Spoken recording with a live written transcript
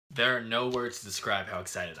There are no words to describe how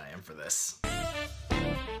excited I am for this.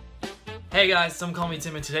 Hey guys,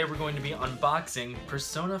 SomecallhimTim, and today we're going to be unboxing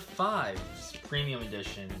Persona 5's Premium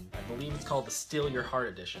Edition. I believe it's called the Steal Your Heart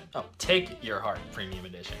Edition. Oh, Take Your Heart Premium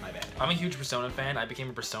Edition, my bad. I'm a huge Persona fan. I became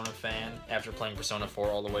a Persona fan after playing Persona 4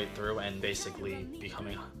 all the way through and basically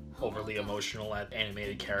becoming overly emotional at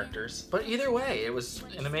animated characters. But either way, it was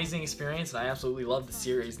an amazing experience and I absolutely love the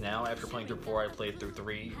series now. After playing through 4, I played through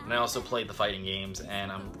 3, and I also played the fighting games,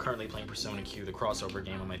 and I'm currently playing Persona Q, the crossover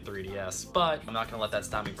game on my 3DS, but I'm not gonna let that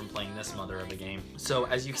stop me from playing this mother of a game. So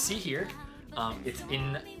as you see here, it's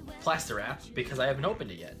in plaster wrap because I haven't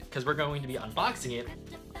opened it yet, because we're going to be unboxing it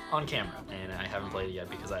on camera, and I haven't played it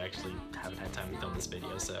yet because I actually haven't had time to film this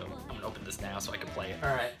video, so I'm gonna open this now so I can play it.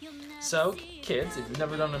 Alright, so kids, if you've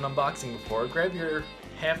never done an unboxing before, grab your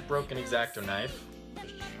half-broken X-Acto knife,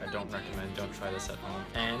 which I don't recommend, don't try this at home,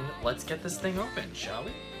 and let's get this thing open, shall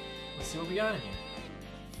we? Let's see what we got in here.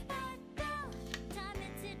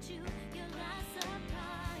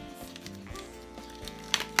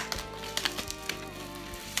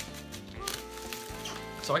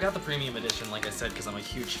 So I got the Premium Edition, like I said, because I'm a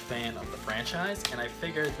huge fan of the franchise, and I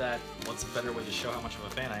figured that what's a better way to show how much of a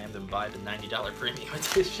fan I am than buy the $90 Premium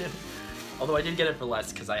Edition. Although I did get it for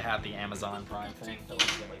less because I have the Amazon Prime thing that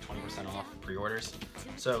lets you get like 20% off pre-orders.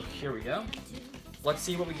 So here we go. Let's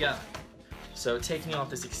see what we got. So taking off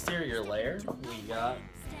this exterior layer, we got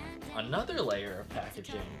another layer of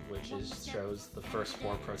packaging, which shows the first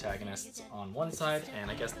 4 protagonists on one side, and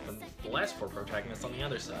I guess the last 4 protagonists on the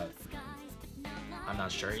other side. I'm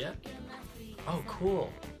not sure yet. Oh,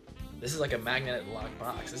 cool. This is like a magnetic lock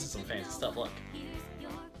box. This is some fancy stuff, look.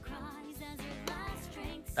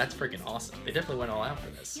 That's freaking awesome. They definitely went all out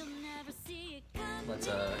for this. Let's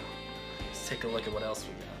take a look at what else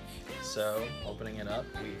we got. So, opening it up,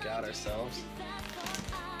 we got ourselves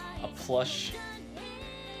a plush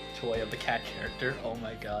toy of the cat character. Oh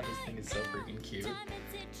my god, this thing is so freaking cute.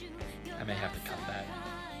 I may have to cut that.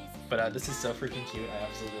 But this is so freaking cute. I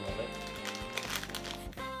absolutely love it.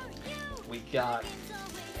 We got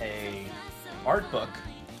a art book,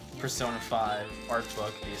 Persona 5 art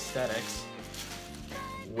book, the aesthetics,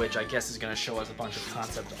 which I guess is going to show us a bunch of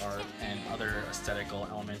concept art and other aesthetical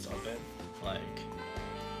elements of it, like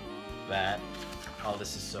that. Oh,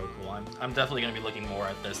 this is so cool. I'm definitely going to be looking more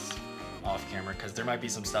at this off camera because there might be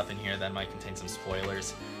some stuff in here that might contain some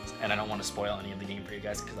spoilers, and I don't want to spoil any of the game for you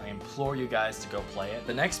guys because I implore you guys to go play it.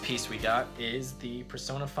 The next piece we got is the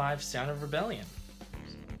Persona 5 Sound of Rebellion,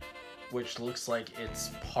 which looks like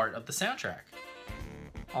it's part of the soundtrack.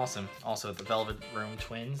 Awesome. Also, the Velvet Room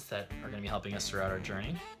twins that are going to be helping us throughout our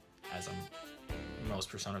journey, as most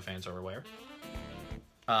Persona fans are aware.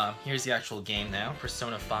 Here's the actual game now.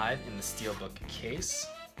 Persona 5 in the steelbook case.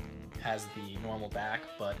 Has the normal back,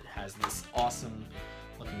 but it has this awesome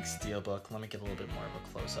looking steelbook. Let me get a little bit more of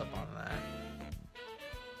a close-up on that.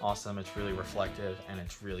 Awesome. It's really reflective, and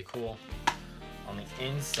it's really cool. On the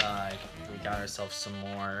inside, we got ourselves some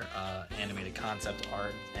more animated concept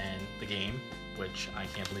art and the game, which I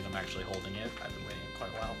can't believe I'm actually holding it. I've been waiting quite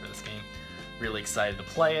a while for this game. Really excited to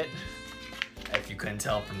play it. If you couldn't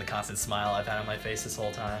tell from the constant smile I've had on my face this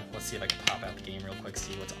whole time. Let's see if I can pop out the game real quick,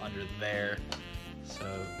 see what's under there. So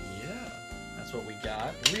yeah, that's what we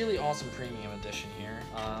got. Really awesome Premium Edition here.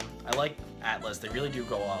 I like Atlas. They really do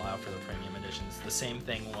go all out for the Premium Editions. The same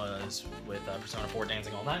thing was with Persona 4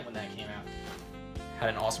 Dancing All Night when that came out. Had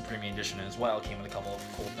an awesome Premium Edition as well. Came with a couple of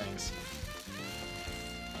cool things.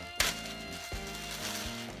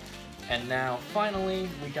 And now, finally,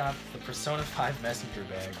 we got the Persona 5 messenger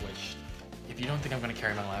bag, which, if you don't think I'm going to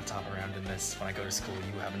carry my laptop around in this when I go to school,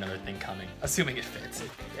 you have another thing coming. Assuming it fits.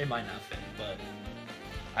 It might not fit, but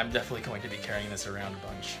I'm definitely going to be carrying this around a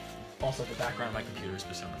bunch. Also, the background of my computer is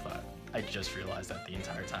Persona 5. I just realized that the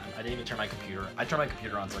entire time. I didn't even turn my computer. I turned my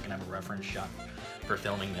computer on so I can have a reference shot for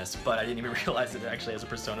filming this, but I didn't even realize that it actually has a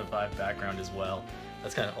Persona 5 background as well.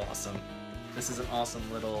 That's kind of awesome. This is an awesome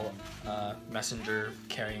little messenger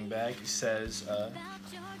carrying bag. It says the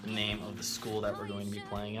name of the school that we're going to be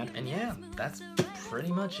playing at. And yeah, that's pretty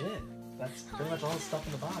much it. That's pretty much all the stuff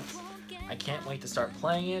in the box. I can't wait to start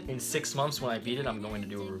playing it. In 6 months when I beat it, I'm going to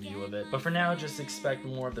do a review of it. But for now, just expect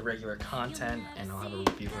more of the regular content, and I'll have a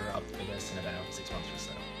reviewer up for this in about 6 months or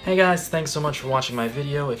so. Hey guys, thanks so much for watching my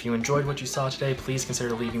video. If you enjoyed what you saw today, please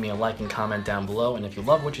consider leaving me a like and comment down below. And if you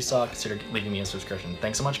love what you saw, consider leaving me a subscription.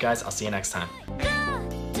 Thanks so much guys, I'll see you next time.